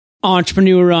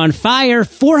Entrepreneur on Fire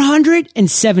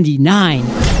 479.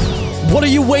 What are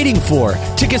you waiting for?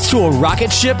 Tickets to a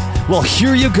rocket ship? Well,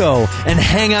 here you go, and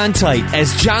hang on tight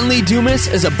as John Lee Dumas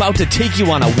is about to take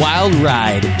you on a wild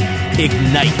ride.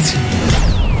 Ignite.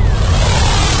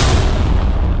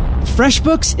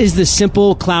 FreshBooks is the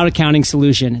simple cloud accounting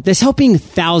solution that's helping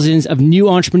thousands of new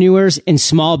entrepreneurs and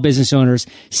small business owners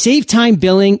save time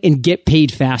billing and get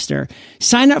paid faster.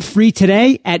 Sign up free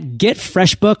today at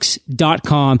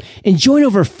getfreshbooks.com and join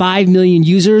over 5 million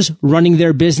users running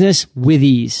their business with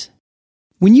ease.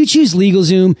 When you choose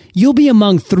LegalZoom, you'll be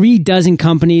among 36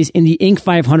 companies in the Inc.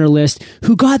 500 list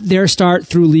who got their start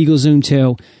through LegalZoom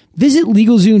too. Visit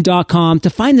LegalZoom.com to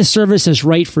find the service that's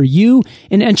right for you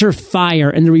and enter FIRE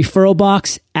in the referral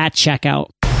box at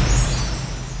checkout.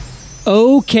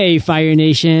 Okay, Fire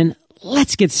Nation,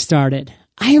 let's get started.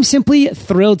 I am simply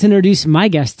thrilled to introduce my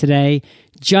guest today,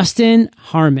 Justin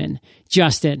Harmon.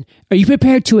 Justin, are you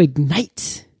prepared to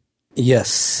ignite?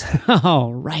 Yes.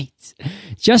 All right.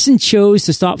 Justin chose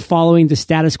to stop following the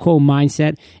status quo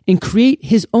mindset and create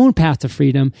his own path to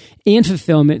freedom and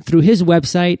fulfillment through his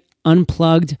website,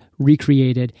 Unplugged,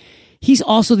 Recreated. He's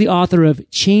also the author of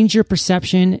Change Your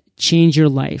Perception, Change Your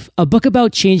Life, a book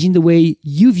about changing the way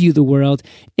you view the world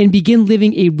and begin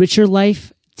living a richer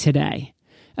life today.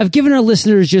 I've given our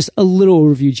listeners just a little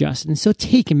overview, Justin, so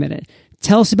take a minute.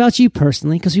 Tell us about you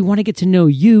personally, because we want to get to know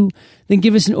you, then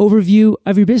give us an overview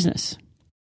of your business.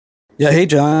 Yeah, hey,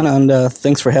 John, and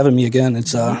thanks for having me again.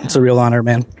 It's a real honor,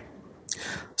 man.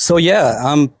 So, yeah,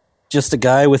 I'm just a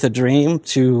guy with a dream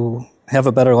to have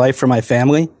a better life for my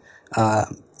family. I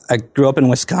grew up in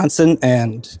Wisconsin,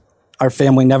 and our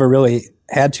family never really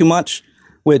had too much,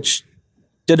 which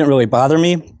didn't really bother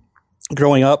me.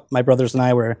 Growing up, my brothers and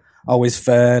I were always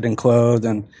fed and clothed,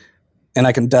 and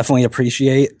I can definitely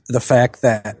appreciate the fact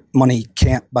that money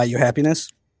can't buy you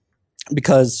happiness,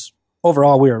 because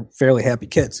overall we were fairly happy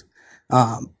kids.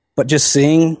 But just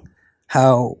seeing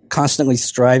how constantly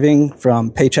striving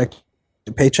from paycheck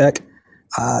to paycheck,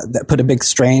 that put a big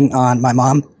strain on my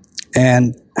mom,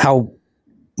 and how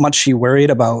much she worried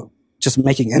about just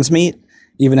making ends meet,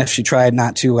 even if she tried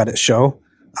not to let it show,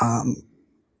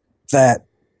 that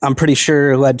I'm pretty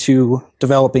sure led to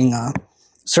developing a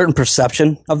certain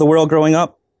perception of the world growing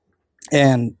up.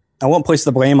 And I won't place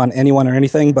the blame on anyone or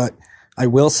anything, but I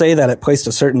will say that it placed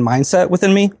a certain mindset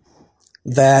within me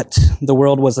that the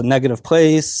world was a negative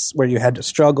place where you had to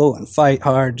struggle and fight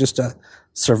hard just to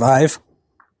survive.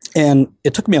 And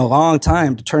it took me a long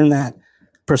time to turn that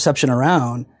perception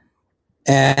around.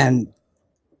 And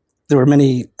there were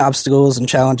many obstacles and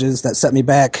challenges that set me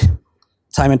back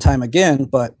time and time again.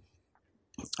 But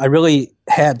I really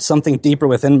had something deeper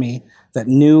within me that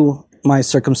knew my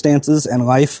circumstances and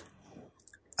life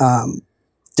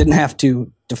didn't have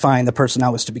to define the person I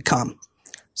was to become.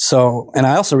 So, and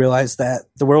I also realized that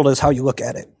the world is how you look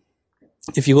at it.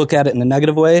 If you look at it in a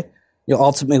negative way, you'll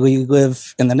ultimately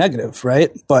live in the negative, right?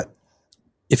 But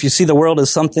if you see the world as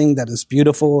something that is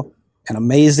beautiful and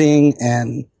amazing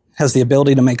and has the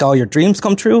ability to make all your dreams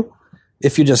come true,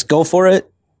 if you just go for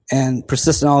it and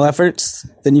persist in all efforts,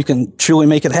 then you can truly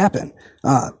make it happen.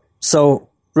 So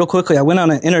real quickly, I went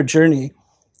on an inner journey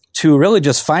to really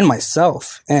just find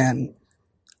myself. And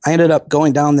I ended up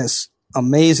going down this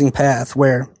amazing path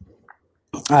where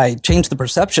I changed the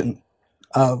perception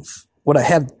of what I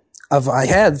had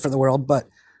for the world, but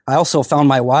I also found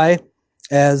my why,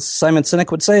 as Simon Sinek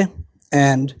would say,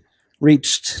 and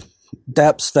reached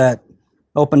depths that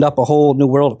opened up a whole new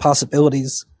world of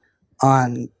possibilities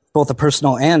on both a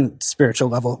personal and spiritual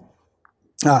level.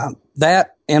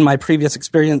 That and my previous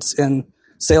experience in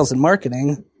sales and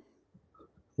marketing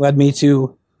led me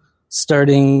to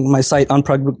starting my site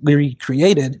Unplugged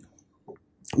Recreated,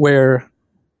 where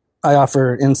I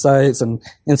offer insights and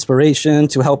inspiration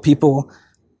to help people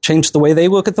change the way they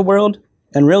look at the world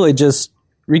and really just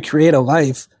recreate a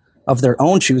life of their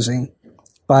own choosing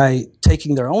by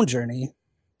taking their own journey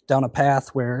down a path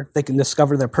where they can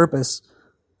discover their purpose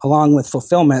along with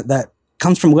fulfillment that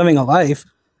comes from living a life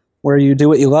where you do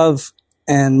what you love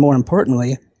and, more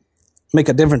importantly, make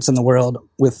a difference in the world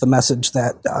with the message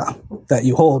that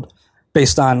you hold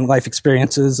based on life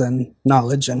experiences and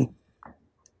knowledge.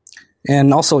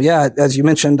 And also, yeah, as you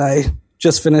mentioned, I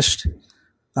just finished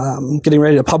getting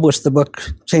ready to publish the book,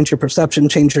 Change Your Perception,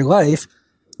 Change Your Life,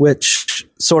 which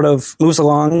sort of moves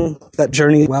along that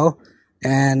journey well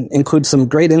and includes some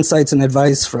great insights and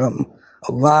advice from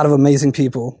a lot of amazing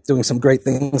people doing some great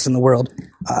things in the world,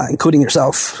 including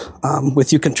yourself,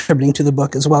 with you contributing to the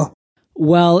book as well.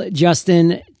 Well,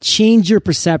 Justin, change your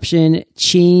perception,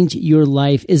 change your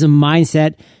life is a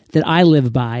mindset that I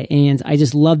live by. And I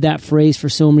just love that phrase for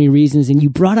so many reasons. And you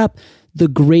brought up the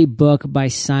great book by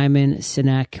Simon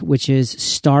Sinek, which is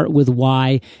Start With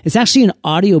Why. It's actually an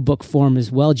audiobook form as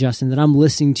well, Justin, that I'm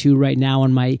listening to right now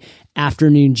on my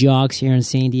afternoon jogs here in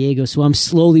San Diego. So I'm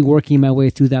slowly working my way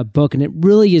through that book. And it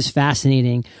really is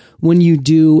fascinating when you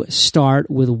do start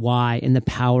with why and the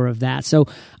power of that. So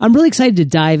I'm really excited to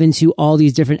dive into all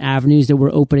these different avenues that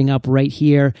we're opening up right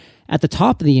here at the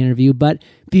top of the interview. But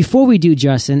before we do,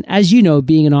 Justin, as you know,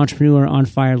 being an Entrepreneur on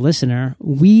Fire listener,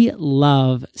 we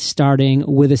love starting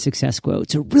with a success quote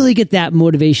to really get that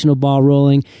motivational ball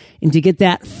rolling and to get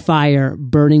that fire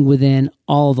burning within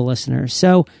all the listeners.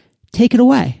 So take it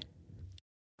away.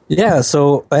 Yeah,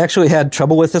 so I actually had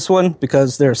trouble with this one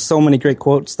because there's so many great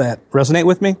quotes that resonate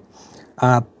with me.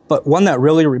 But one that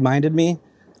really reminded me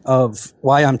of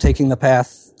why I'm taking the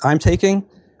path I'm taking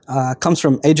comes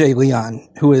from A.J. Leon,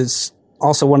 who is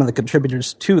also one of the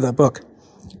contributors to the book.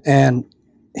 And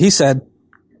he said,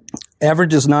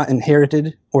 average is not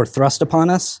inherited or thrust upon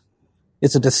us.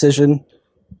 It's a decision,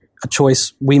 a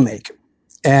choice we make.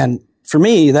 And for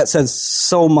me, that says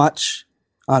so much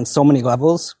on so many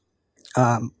levels.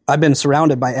 I've been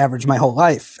surrounded by average my whole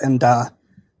life. And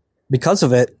because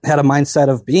of it, had a mindset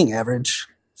of being average,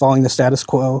 following the status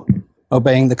quo,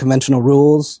 obeying the conventional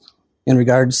rules in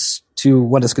regards to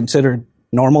what is considered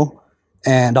normal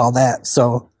and all that.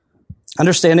 So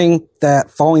understanding that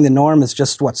following the norm is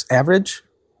just what's average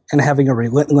and having a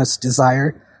relentless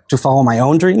desire to follow my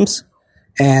own dreams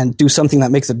and do something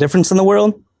that makes a difference in the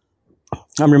world,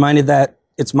 I'm reminded that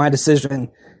it's my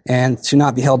decision and to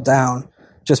not be held down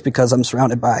just because I'm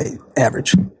surrounded by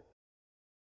average.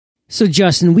 So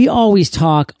Justin, we always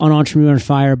talk on Entrepreneur on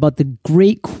Fire about the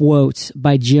great quotes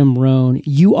by Jim Rohn.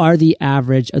 You are the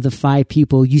average of the 5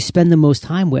 people you spend the most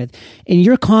time with. And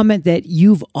your comment that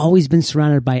you've always been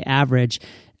surrounded by average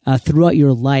throughout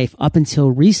your life up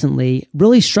until recently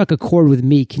really struck a chord with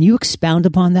me. Can you expound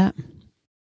upon that?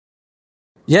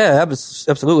 Yeah,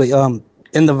 absolutely.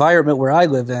 In the environment where I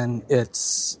live in,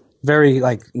 it's very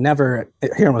never,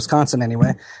 here in Wisconsin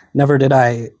anyway, never did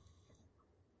I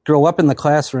grow up in the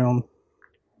classroom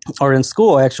or in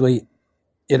school. Actually,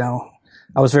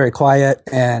 I was very quiet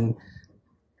and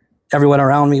everyone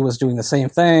around me was doing the same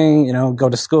thing. Go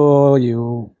to school,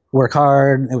 you work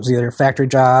hard. It was either factory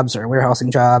jobs or warehousing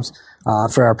jobs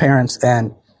for our parents,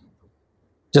 and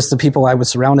just the people I was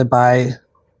surrounded by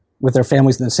with their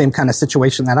families in the same kind of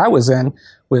situation that I was in,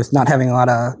 with not having a lot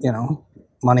of,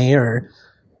 money or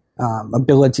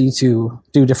ability to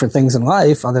do different things in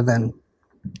life other than,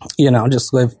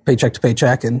 just live paycheck to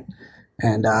paycheck and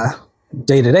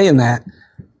day to day in that.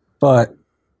 But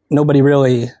nobody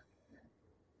really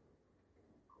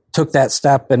took that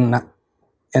step in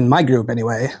my group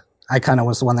anyway. I kind of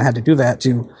was the one that had to do that,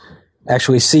 to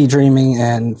actually see dreaming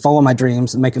and follow my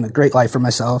dreams and making a great life for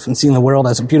myself and seeing the world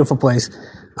as a beautiful place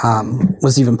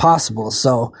was even possible.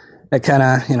 So it kind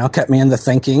of, kept me in the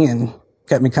thinking and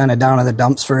kept me kind of down in the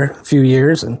dumps for a few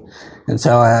years. And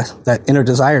so that inner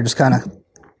desire just kind of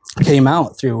came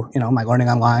out through, my learning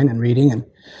online and reading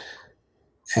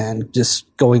and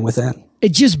just going within.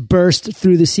 It just burst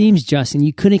through the seams, Justin.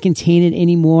 You couldn't contain it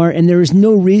anymore, and there was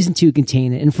no reason to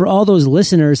contain it. And for all those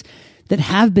listeners that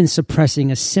have been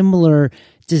suppressing a similar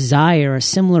desire, a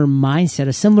similar mindset,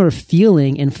 a similar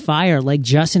feeling and fire like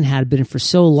Justin had been for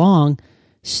so long,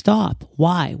 stop.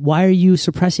 Why? Why are you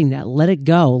suppressing that? Let it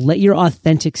go. Let your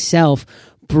authentic self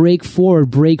break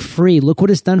forward, break free. Look what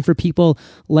it's done for people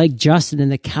like Justin and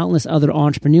the countless other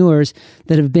entrepreneurs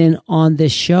that have been on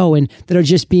this show and that are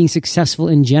just being successful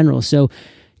in general. So,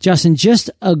 Justin, just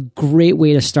a great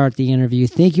way to start the interview.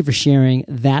 Thank you for sharing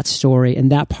that story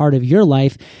and that part of your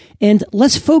life. And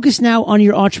let's focus now on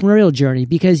your entrepreneurial journey,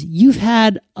 because you've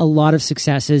had a lot of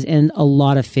successes and a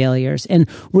lot of failures. And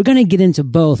we're going to get into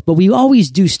both, but we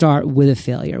always do start with a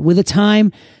failure, with a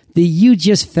time that you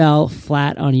just fell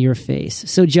flat on your face.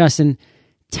 So Justin,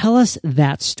 tell us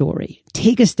that story.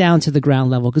 Take us down to the ground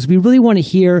level, because we really want to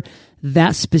hear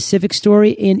that specific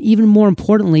story and, even more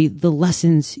importantly, the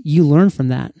lessons you learned from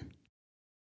that.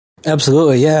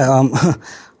 Absolutely. Yeah.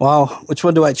 Wow. Which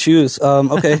one do I choose?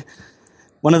 Okay.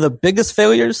 One of the biggest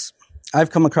failures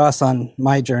I've come across on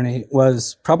my journey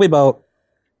was probably about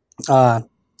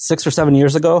 6 or 7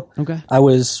 years ago. Okay. I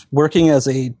was working as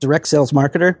a direct sales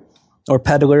marketer, or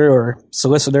peddler, or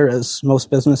solicitor, as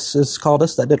most businesses called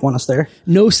us that didn't want us there.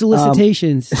 No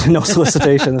solicitations. No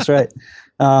solicitation. That's right.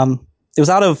 It was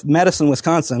out of Madison,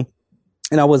 Wisconsin,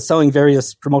 and I was selling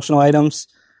various promotional items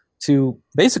to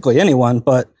basically anyone,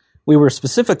 but we were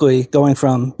specifically going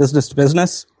from business to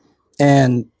business,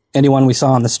 and anyone we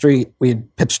saw on the street,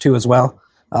 we'd pitch to as well.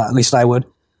 At least I would.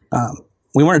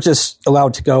 we weren't just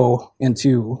allowed to go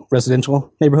into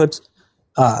residential neighborhoods.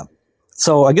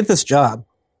 So I get this job,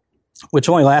 which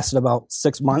only lasted about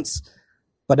 6 months.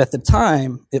 But at the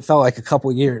time, it felt like a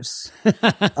couple years.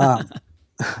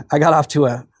 I got off to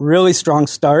a really strong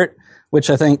start, which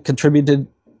I think contributed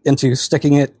into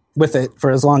sticking with it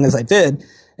for as long as I did.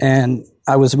 And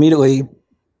I was immediately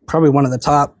probably one of the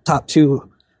top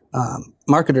two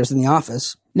marketers in the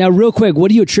office. Now, real quick, what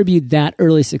do you attribute that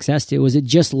early success to? Was it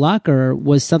just luck or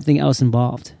was something else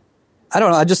involved? I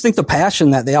don't know. I just think the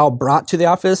passion that they all brought to the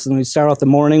office, and we start off the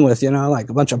morning with, like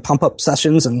a bunch of pump up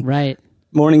sessions and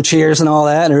morning cheers and all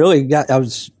that. And I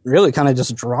was really kind of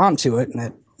just drawn to it, and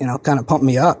it, kind of pumped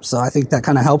me up. So I think that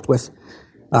kind of helped with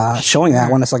showing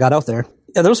that once I got out there.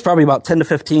 Yeah, there was probably about 10 to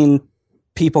 15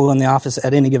 people in the office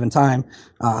at any given time,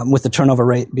 with the turnover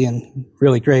rate being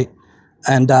really great.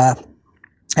 And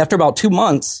after about 2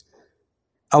 months,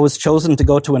 I was chosen to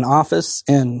go to an office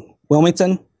in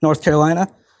Wilmington, North Carolina,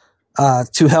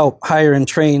 to help hire and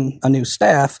train a new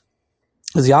staff,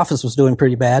 because the office was doing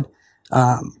pretty bad.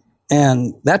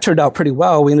 And that turned out pretty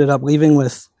well. We ended up leaving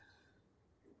with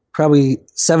probably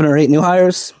 7 or 8 new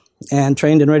hires and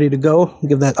trained and ready to go,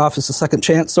 give that office a second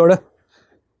chance, sort of.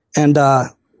 And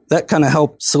that kind of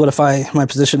helped solidify my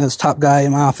position as top guy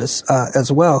in my office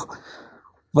as well.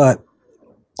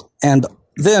 And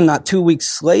then not 2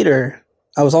 weeks later,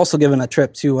 I was also given a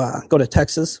trip to go to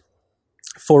Texas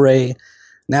for a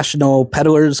National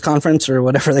Peddlers Conference or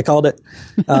whatever they called it.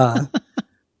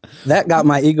 That got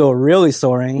my ego really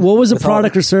soaring. What was the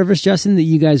product or service, Justin, that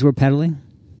you guys were peddling?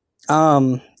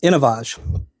 Innovage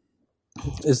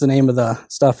is the name of the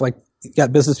stuff. Like, you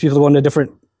got business people going to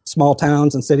different small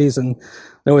towns and cities, and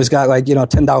they always got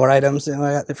 $10 items.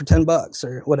 I got it for $10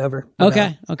 or whatever.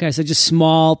 Okay. So just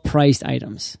small priced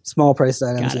items. Small priced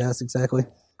items. Yes, exactly.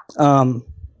 But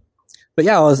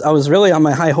yeah, I was really on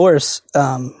my high horse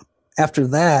after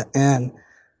that, and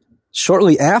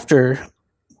shortly after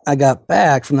I got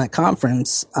back from that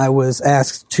conference, I was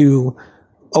asked to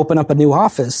open up a new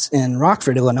office in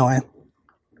Rockford, Illinois,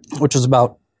 which was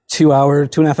about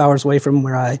 2.5 hours away from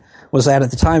where I was at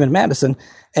the time in Madison,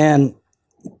 and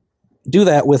do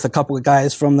that with a couple of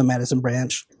guys from the Madison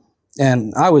branch.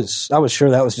 And I was sure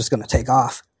that was just going to take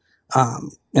off.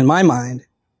 In my mind,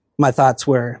 my thoughts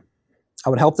were I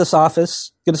would help this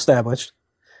office get established,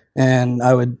 and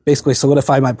I would basically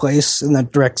solidify my place in the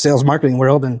direct sales marketing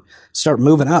world and start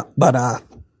moving up. But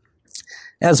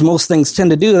as most things tend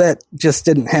to do, that just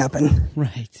didn't happen.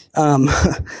 Right.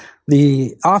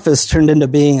 The office turned into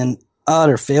being an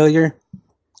utter failure,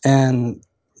 and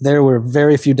there were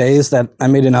very few days that I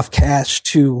made enough cash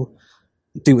to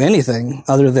do anything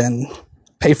other than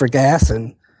pay for gas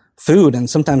and food, and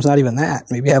sometimes not even that.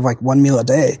 Maybe have like one meal a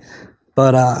day.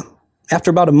 But after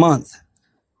about a month,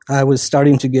 I was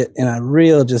starting to get in a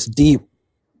real just deep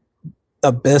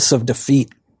abyss of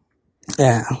defeat.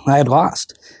 Yeah, I had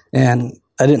lost, and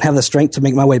I didn't have the strength to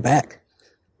make my way back.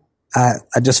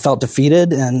 I just felt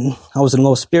defeated, and I was in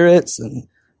low spirits, and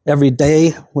every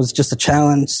day was just a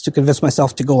challenge to convince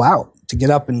myself to go out, to get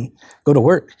up and go to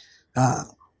work,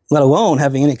 let alone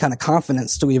having any kind of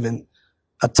confidence to even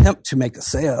attempt to make a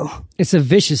sale. It's a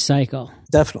vicious cycle.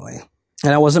 Definitely.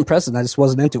 And I wasn't present. I just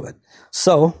wasn't into it.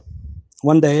 So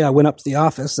one day I went up to the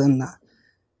office, and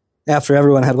after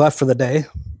everyone had left for the day,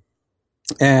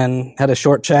 and had a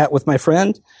short chat with my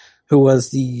friend who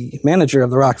was the manager of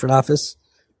the Rockford office,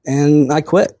 and I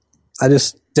quit. I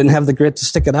just didn't have the grit to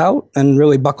stick it out and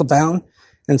really buckle down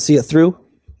and see it through.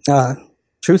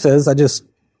 Truth is, I just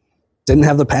didn't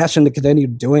have the passion to continue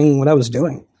doing what I was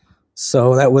doing.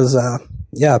 So that was, a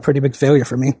pretty big failure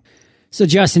for me. So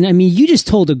Justin, I mean, you just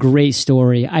told a great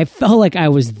story. I felt like I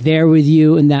was there with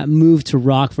you in that move to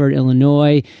Rockford,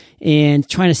 Illinois, and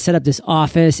trying to set up this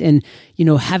office and,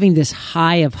 having this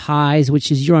high of highs,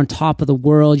 which is you're on top of the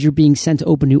world. You're being sent to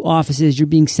open new offices. You're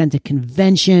being sent to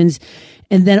conventions.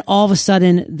 And then all of a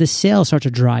sudden the sales start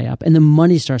to dry up and the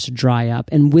money starts to dry up.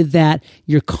 And with that,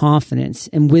 your confidence,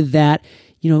 and with that,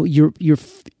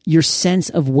 your sense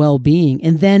of well-being,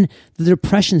 and then the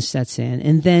depression sets in,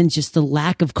 and then just the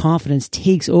lack of confidence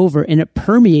takes over, and it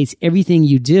permeates everything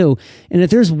you do. And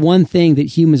if there's one thing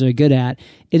that humans are good at,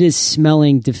 it is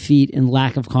smelling defeat and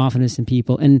lack of confidence in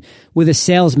people. And with a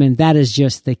salesman, that is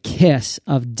just the kiss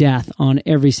of death on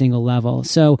every single level.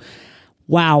 So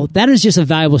wow, that is just a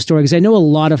valuable story, because I know a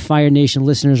lot of Fire Nation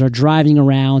listeners are driving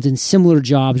around in similar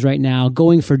jobs right now,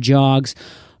 going for jogs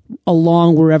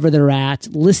along wherever they're at,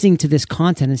 listening to this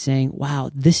content and saying,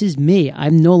 wow, this is me.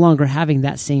 I'm no longer having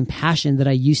that same passion that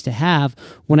I used to have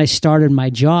when I started my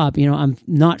job. I'm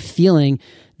not feeling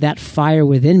that fire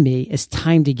within me. It's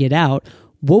time to get out.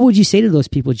 What would you say to those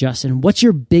people, Justin? What's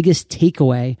your biggest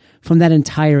takeaway from that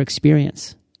entire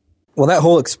experience? Well, that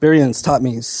whole experience taught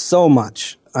me so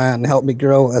much and helped me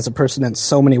grow as a person in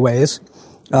so many ways.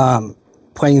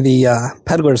 Playing the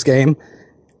peddler's game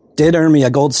did earn me a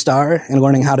gold star in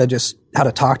learning how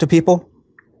to talk to people.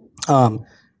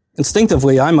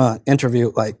 Instinctively, I'm an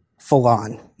interview like full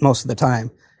on most of the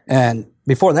time. And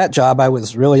before that job, I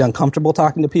was really uncomfortable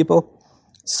talking to people.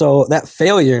 So that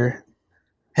failure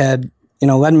had,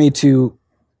 led me to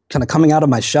kind of coming out of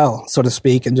my shell, so to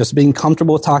speak, and just being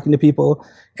comfortable with talking to people.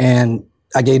 And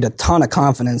I gained a ton of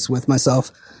confidence with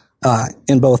myself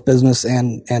in both business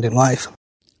and in life.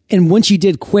 And once you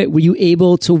did quit, were you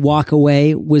able to walk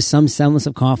away with some semblance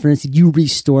of confidence? Did you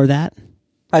restore that?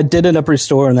 I did end up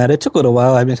restoring that. It took a little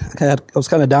while. I mean, I was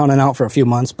kind of down and out for a few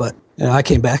months, but I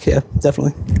came back. Yeah,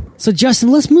 definitely. So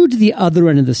Justin, let's move to the other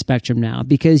end of the spectrum now,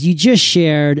 because you just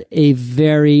shared a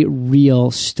very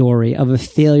real story of a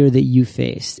failure that you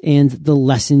faced and the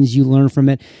lessons you learned from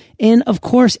it. And of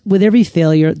course, with every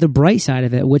failure, the bright side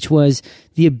of it, which was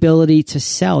the ability to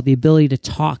sell, the ability to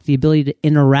talk, the ability to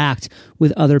interact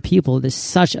with other people. It is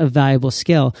such a valuable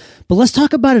skill. But let's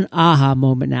talk about an aha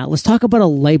moment now. Let's talk about a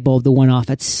light bulb that went off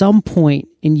at some point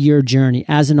in your journey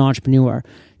as an entrepreneur.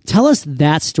 Tell us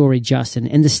that story, Justin,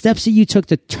 and the steps that you took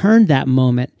to turn that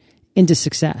moment into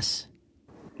success.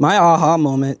 My aha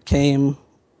moment came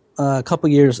a couple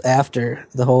years after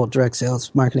the whole direct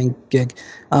sales marketing gig.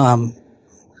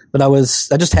 But I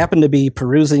just happened to be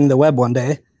perusing the web one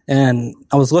day, and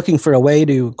I was looking for a way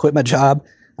to quit my job.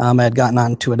 I had gotten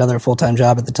on to another full-time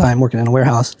job at the time, working in a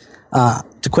warehouse,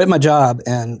 to quit my job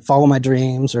and follow my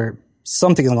dreams or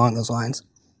something along those lines.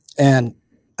 And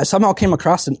I somehow came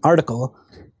across an article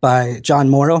by John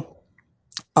Morrow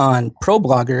on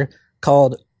ProBlogger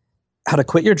called How to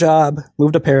Quit Your Job,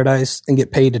 Move to Paradise, and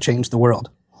Get Paid to Change the World.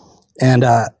 And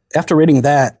after reading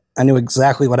that, I knew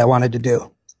exactly what I wanted to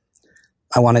do.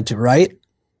 I wanted to write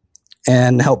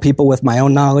and help people with my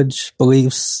own knowledge,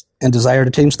 beliefs, and desire to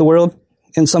change the world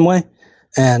in some way.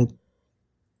 And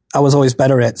I was always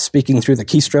better at speaking through the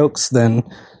keystrokes than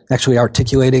actually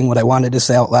articulating what I wanted to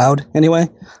say out loud anyway.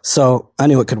 So I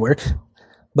knew it could work.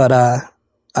 But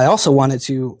I also wanted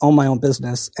to own my own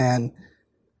business, and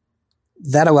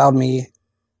that allowed me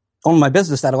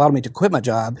to quit my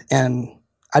job. And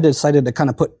I decided to kind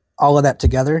of put all of that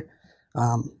together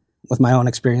with my own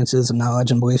experiences and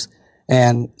knowledge and beliefs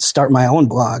and start my own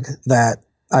blog that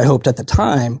I hoped at the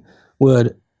time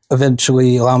would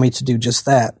eventually allow me to do just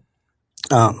that,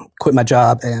 quit my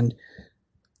job, and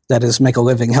that is make a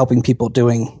living helping people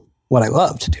doing what I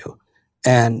love to do.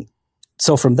 And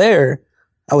so from there,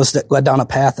 I was led down a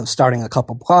path of starting a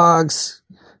couple blogs,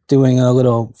 doing a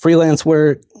little freelance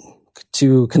work,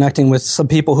 to connecting with some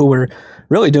people who were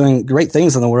really doing great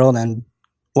things in the world and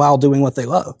while doing what they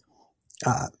love.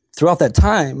 Throughout that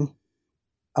time,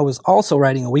 I was also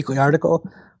writing a weekly article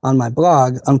on my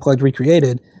blog, Unplugged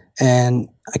Recreated, and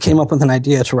I came up with an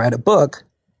idea to write a book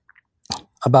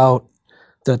about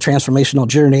the transformational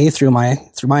journey through my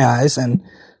eyes and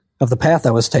of the path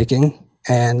I was taking,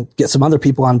 and get some other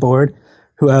people on board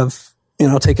who have,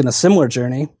 taken a similar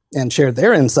journey and shared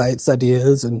their insights,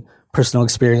 ideas, and personal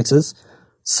experiences.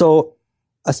 So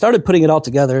I started putting it all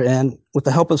together, and with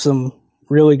the help of some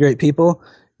really great people,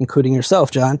 including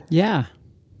yourself, John. Yeah.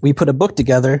 We put a book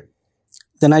together.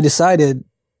 Then I decided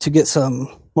to get some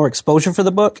more exposure for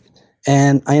the book,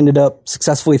 and I ended up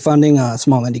successfully funding a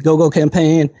small Indiegogo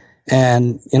campaign.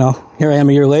 And, here I am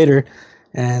a year later,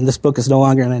 and this book is no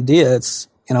longer an idea. It's,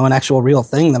 an actual real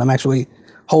thing that I'm actually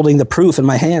holding the proof in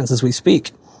my hands as we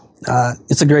speak.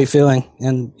 It's a great feeling,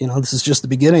 and, this is just the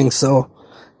beginning. So,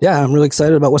 yeah, I'm really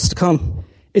excited about what's to come.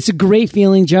 It's a great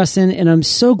feeling, Justin, and I'm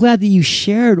so glad that you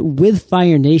shared with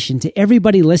Fire Nation. To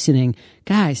everybody listening,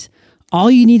 guys,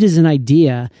 all you need is an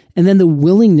idea and then the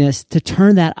willingness to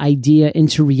turn that idea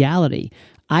into reality.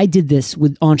 I did this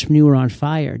with Entrepreneur on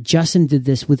Fire. Justin did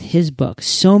this with his book.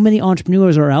 So many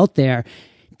entrepreneurs are out there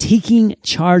taking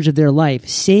charge of their life,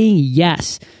 saying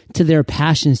yes to their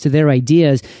passions, to their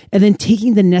ideas, and then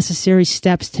taking the necessary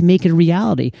steps to make it a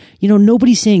reality.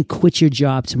 Nobody's saying quit your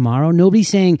job tomorrow. Nobody's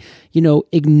saying,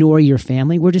 ignore your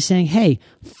family. We're just saying, hey,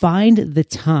 find the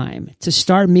time to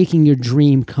start making your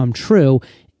dream come true.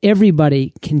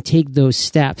 Everybody can take those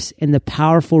steps, and the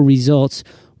powerful results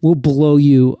will blow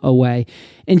you away.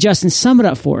 And Justin, sum it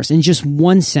up for us in just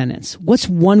one sentence. What's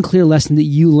one clear lesson that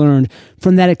you learned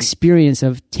from that experience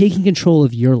of taking control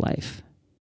of your life?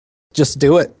 Just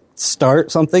do it. Start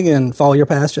something and follow your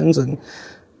passions and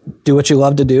do what you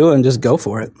love to do and just go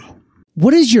for it.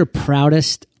 What is your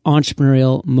proudest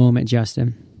entrepreneurial moment,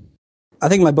 Justin? I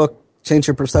think my book, Change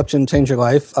Your Perception, Change Your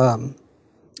Life,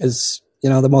 is,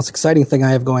 the most exciting thing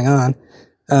I have going on.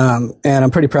 And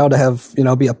I'm pretty proud to have,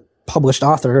 be a published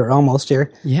author, or almost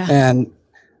here. Yeah. And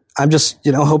I'm just,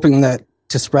 hoping that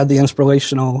to spread the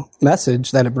inspirational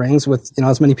message that it brings with,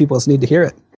 as many people as need to hear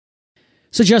it.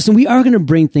 So Justin, we are going to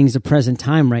bring things to present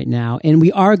time right now, and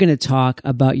we are going to talk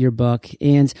about your book.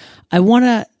 And I want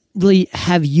to really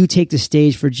have you take the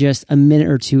stage for just a minute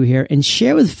or two here and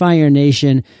share with Fire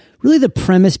Nation really the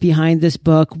premise behind this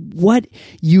book, what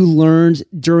you learned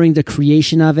during the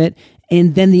creation of it,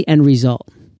 and then the end result.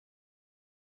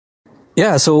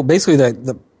 Yeah, so basically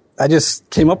I just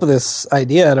came up with this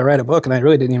idea to write a book, and I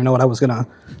really didn't even know what I was going to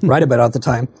write about at the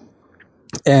time.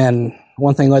 And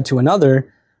one thing led to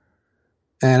another,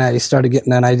 and I started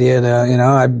getting an idea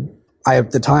to, I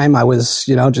at the time I was,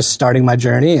 just starting my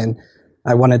journey, and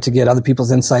I wanted to get other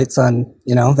people's insights on,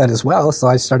 that as well. So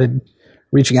I started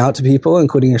reaching out to people,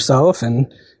 including yourself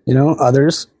and,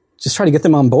 others, just try to get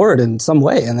them on board in some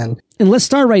way. And let's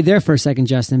start right there for a second,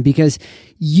 Justin, because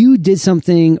you did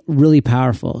something really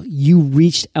powerful. You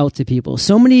reached out to people.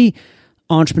 So many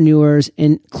entrepreneurs,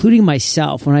 including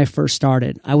myself, when I first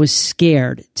started, I was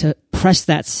scared to press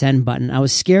that send button. I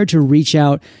was scared to reach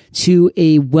out to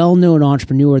a well-known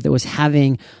entrepreneur that was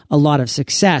having a lot of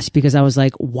success, because I was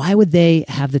like, why would they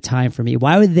have the time for me?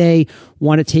 Why would they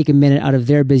want to take a minute out of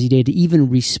their busy day to even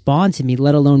respond to me,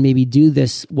 let alone maybe do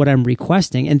this, what I'm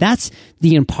requesting? And that's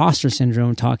the imposter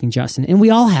syndrome talking, Justin. And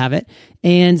we all have it,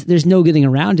 and there's no getting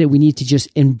around it. We need to just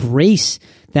embrace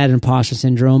that imposter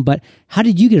syndrome. But how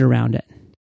did you get around it?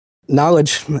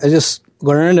 Knowledge. I just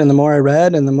learned, and the more I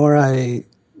read and the more I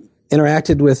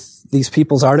interacted with these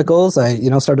people's articles, I,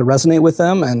 started to resonate with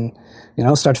them, and,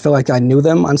 started to feel like I knew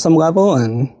them on some level,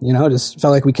 and, just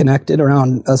felt like we connected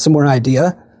around a similar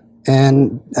idea.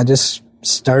 And I just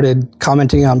started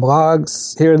commenting on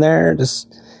blogs here and there,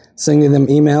 just sending them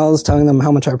emails, telling them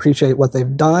how much I appreciate what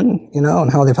they've done,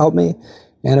 and how they've helped me.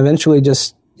 And eventually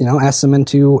just, asked them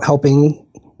into helping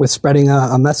with spreading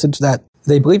a message that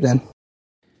they believed in.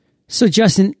 So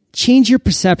Justin, change your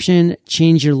perception,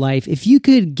 change your life. If you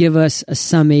could give us a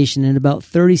summation in about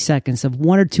 30 seconds of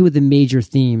one or two of the major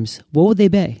themes, what would they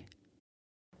be?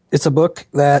 It's a book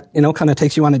that, kind of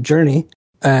takes you on a journey,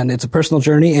 and it's a personal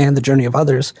journey and the journey of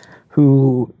others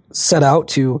who set out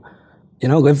to,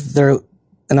 live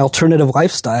an alternative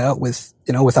lifestyle with,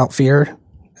 without fear,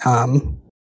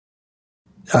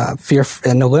 fear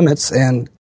and no limits. And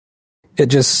it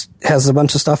just has a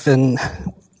bunch of stuff in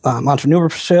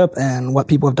entrepreneurship and what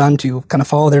people have done to kind of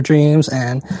follow their dreams.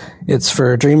 And it's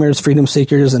for dreamers, freedom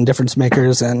seekers, and difference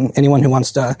makers, and anyone who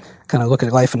wants to kind of look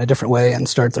at life in a different way and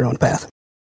start their own path.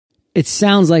 It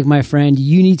sounds like, my friend,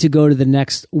 you need to go to the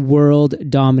next World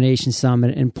Domination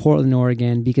Summit in Portland,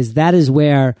 Oregon, because that is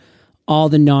where all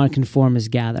the nonconformists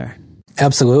gather.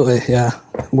 Absolutely. Yeah.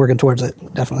 I'm working towards it.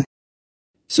 Definitely.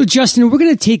 So Justin, we're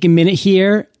going to take a minute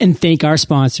here and thank our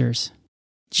sponsors.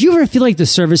 Do you ever feel like the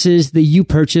services that you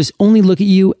purchase only look at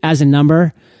you as a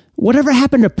number? Whatever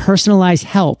happened to personalized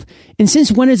help? And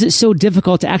since when is it so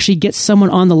difficult to actually get someone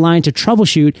on the line to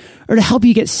troubleshoot or to help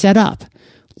you get set up?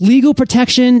 Legal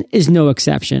protection is no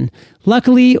exception.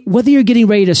 Luckily, whether you're getting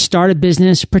ready to start a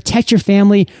business, protect your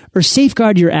family, or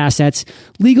safeguard your assets,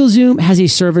 LegalZoom has a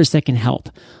service that can help.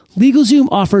 LegalZoom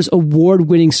offers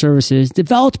award-winning services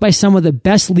developed by some of the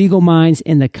best legal minds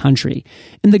in the country.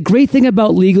 And the great thing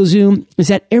about LegalZoom is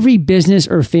that every business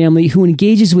or family who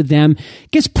engages with them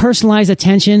gets personalized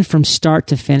attention from start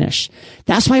to finish.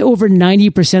 That's why over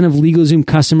 90% of LegalZoom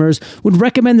customers would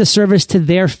recommend the service to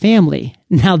their family.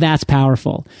 Now that's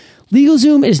powerful.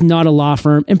 LegalZoom is not a law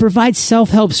firm and provides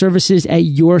self-help services at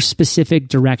your specific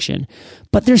direction.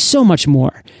 But there's so much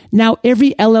more. Now,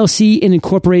 every LLC and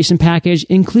incorporation package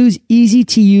includes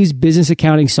easy-to-use business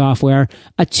accounting software,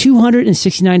 a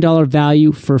 $269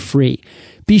 value for free.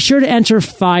 Be sure to enter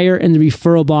FIRE in the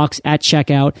referral box at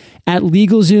checkout at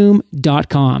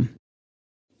LegalZoom.com.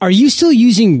 Are you still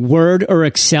using Word or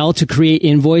Excel to create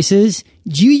invoices?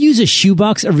 Do you use a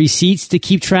shoebox of receipts to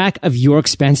keep track of your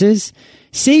expenses?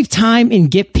 Save time and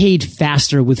get paid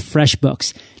faster with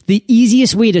FreshBooks, the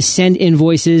easiest way to send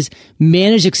invoices,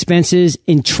 manage expenses,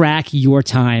 and track your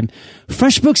time.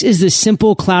 FreshBooks is the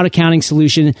simple cloud accounting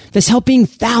solution that's helping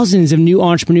thousands of new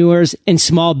entrepreneurs and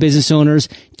small business owners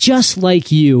just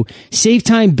like you save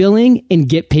time billing and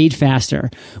get paid faster.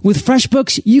 With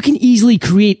FreshBooks, you can easily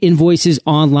create invoices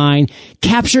online,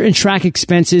 capture and track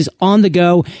expenses on the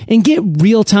go, and get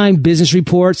real-time business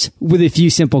reports with a few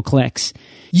simple clicks.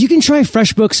 You can try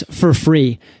FreshBooks for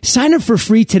free. Sign up for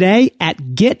free today at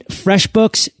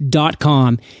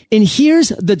getfreshbooks.com. And here's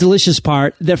the delicious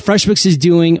part that FreshBooks is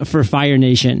doing for Fire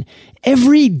Nation.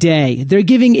 Every day, they're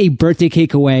giving a birthday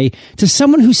cake away to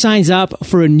someone who signs up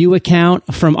for a new account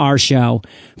from our show.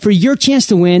 For your chance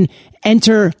to win,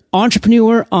 enter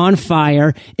Entrepreneur on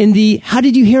Fire in the How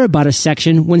Did You Hear About Us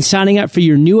section when signing up for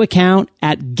your new account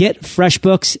at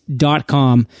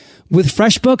getfreshbooks.com. With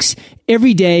FreshBooks,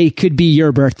 every day could be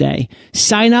your birthday.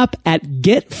 Sign up at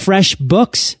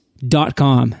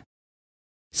getfreshbooks.com.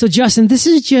 So Justin, this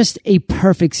is just a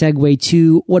perfect segue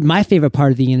to what my favorite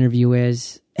part of the interview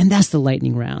is, and that's the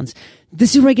lightning rounds.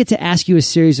 This is where I get to ask you a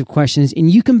series of questions,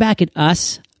 and you come back at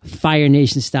us, Fire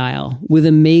Nation style, with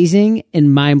amazing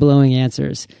and mind-blowing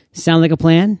answers. Sound like a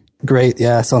plan? Great.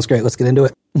 Yeah, sounds great. Let's get into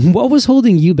it. What was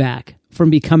holding you back from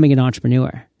becoming an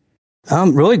entrepreneur?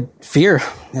 Really fear,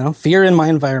 fear in my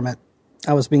environment.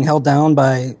 I was being held down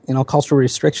by, cultural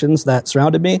restrictions that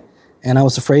surrounded me, and I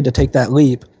was afraid to take that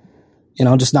leap,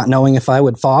 just not knowing if I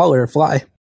would fall or fly.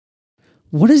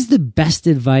 What is the best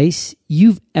advice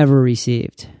you've ever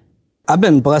received? I've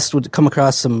been blessed to come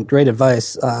across some great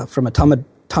advice from a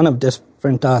ton of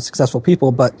different successful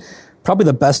people, but probably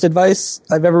the best advice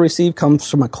I've ever received comes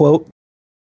from a quote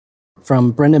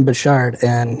from Brendan Burchard,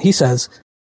 and he says,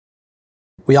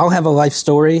 "We all have a life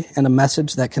story and a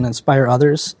message that can inspire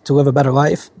others to live a better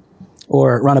life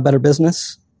or run a better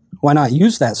business. Why not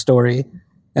use that story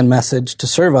and message to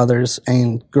serve others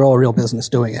and grow a real business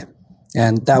doing it?"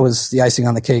 And that was the icing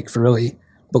on the cake for really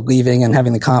believing and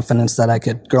having the confidence that I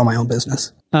could grow my own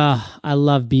business. I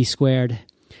love B squared.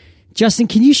 Justin,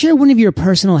 can you share one of your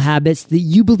personal habits that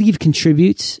you believe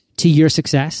contributes to your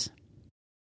success?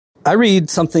 I read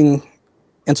something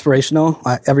inspirational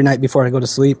every night before I go to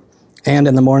sleep and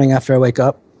in the morning after I wake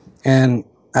up. And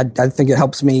I think it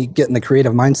helps me get in the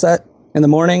creative mindset in the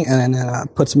morning and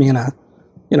puts me in a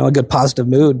good positive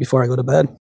mood before I go to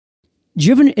bed. Do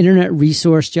you have an internet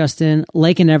resource, Justin,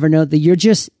 like an Evernote that you're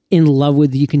just in love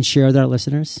with that you can share with our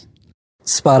listeners?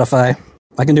 Spotify.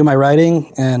 I can do my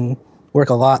writing and work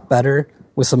a lot better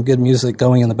with some good music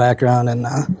going in the background, and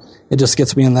it just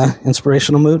gets me in the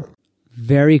inspirational mood.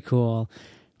 Very cool.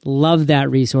 Love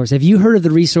that resource. Have you heard of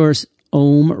the resource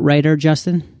Ohm Writer,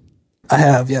 Justin? I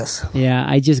have, yes. Yeah,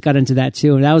 I just got into that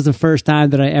too. And that was the first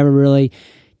time that I ever really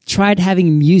tried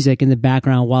having music in the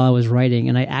background while I was writing,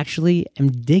 and I actually am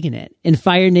digging it. In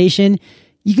Fire Nation,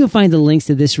 you can find the links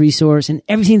to this resource and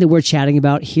everything that we're chatting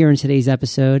about here in today's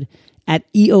episode at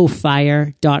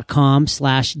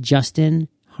eofire.com/Justin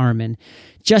Harmon.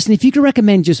 Justin, if you could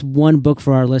recommend just one book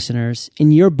for our listeners,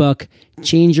 and your book,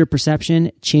 Change Your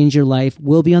Perception, Change Your Life,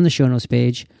 will be on the show notes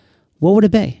page, what would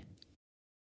it be?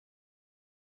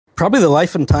 Probably The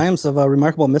Life and Times of a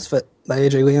Remarkable Misfit by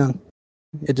A.J. Leon.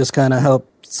 It just kind of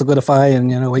helped solidify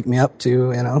and, wake me up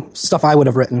to, stuff I would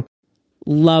have written.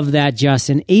 Love that,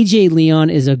 Justin. AJ Leon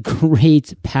is a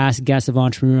great past guest of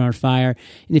Entrepreneur on Fire.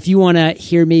 And if you want to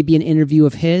hear maybe an interview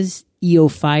of his,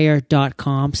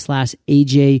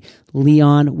 eofire.com/AJ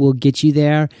Leon will get you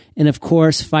there. And of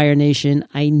course, Fire Nation,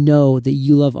 I know that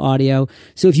you love audio.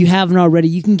 So if you haven't already,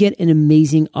 you can get an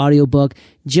amazing audiobook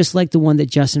just like the one that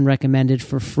Justin recommended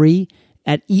for free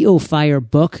at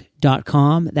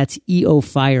eofirebook.com. That's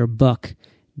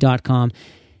eofirebook.com.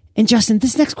 And Justin,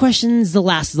 this next question is the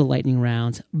last of the lightning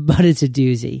round, but it's a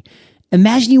doozy.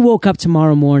 Imagine you woke up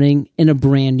tomorrow morning in a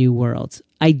brand new world,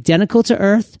 identical to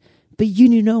Earth, but you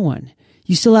knew no one.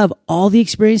 You still have all the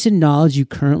experience and knowledge you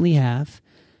currently have.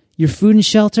 Your food and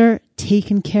shelter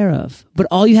taken care of, but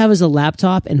all you have is a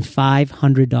laptop and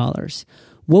 $500.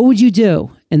 What would you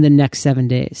do in the next 7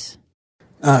 days?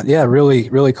 Yeah, really,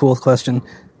 really cool question.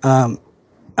 I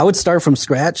would start from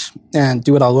scratch and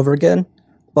do it all over again,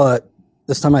 but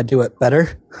this time I'd do it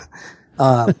better.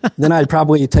 Then I'd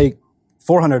probably take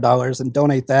 $400 and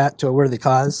donate that to a worthy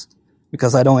cause,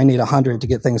 because I'd only need $100 to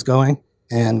get things going,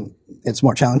 and it's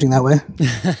more challenging that way.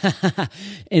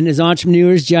 And as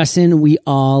entrepreneurs, Justin, we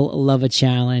all love a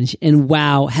challenge. And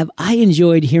wow, have I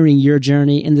enjoyed hearing your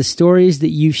journey and the stories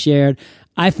that you've shared.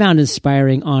 I found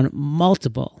inspiring on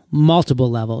multiple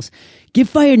levels. Give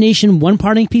Fire Nation one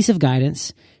parting piece of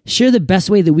guidance. Share the best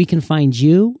way that we can find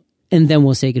you, and then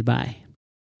we'll say goodbye.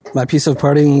 My piece of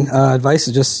parting advice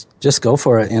is just go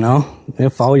for it,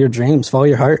 follow your dreams, follow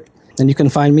your heart. And you can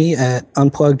find me at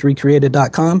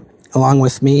unpluggedrecreated.com, along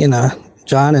with me and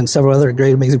John and several other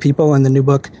great, amazing people in the new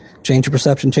book, Change Your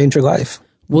Perception, Change Your Life.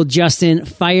 Well, Justin,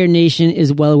 Fire Nation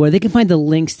is well aware. They can find the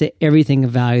links to everything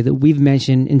of value that we've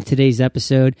mentioned in today's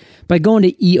episode by going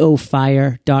to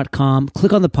eofire.com.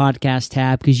 Click on the podcast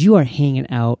tab because you are hanging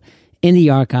out in the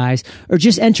archives, or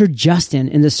just enter Justin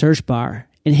in the search bar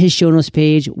and his show notes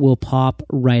page will pop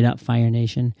right up, Fire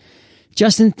Nation.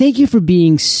 Justin, thank you for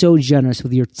being so generous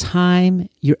with your time,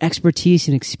 your expertise,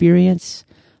 and experience.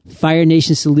 Fire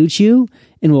Nation salutes you,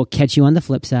 and we'll catch you on the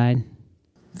flip side.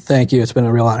 Thank you. It's been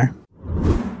a real honor.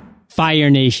 Fire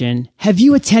Nation, have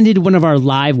you attended one of our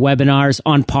live webinars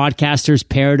on Podcasters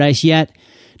Paradise yet?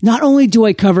 Not only do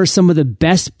I cover some of the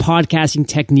best podcasting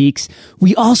techniques,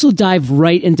 we also dive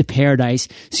right into Paradise,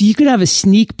 so you could have a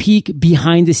sneak peek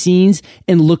behind the scenes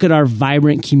and look at our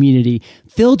vibrant community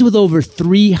filled with over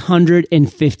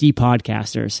 350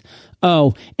 podcasters.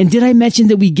 Oh, and did I mention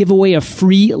that we give away a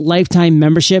free lifetime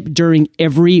membership during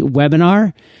every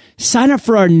webinar? Sign up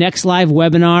for our next live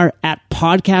webinar at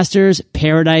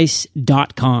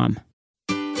podcastersparadise.com.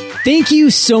 Thank you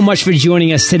so much for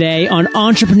joining us today on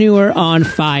Entrepreneur on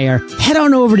Fire. Head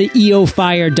on over to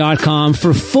eofire.com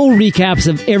for full recaps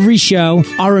of every show,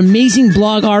 our amazing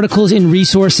blog articles and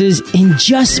resources, and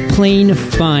just plain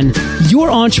fun. Your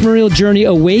entrepreneurial journey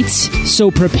awaits,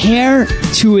 so prepare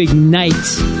to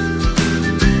ignite.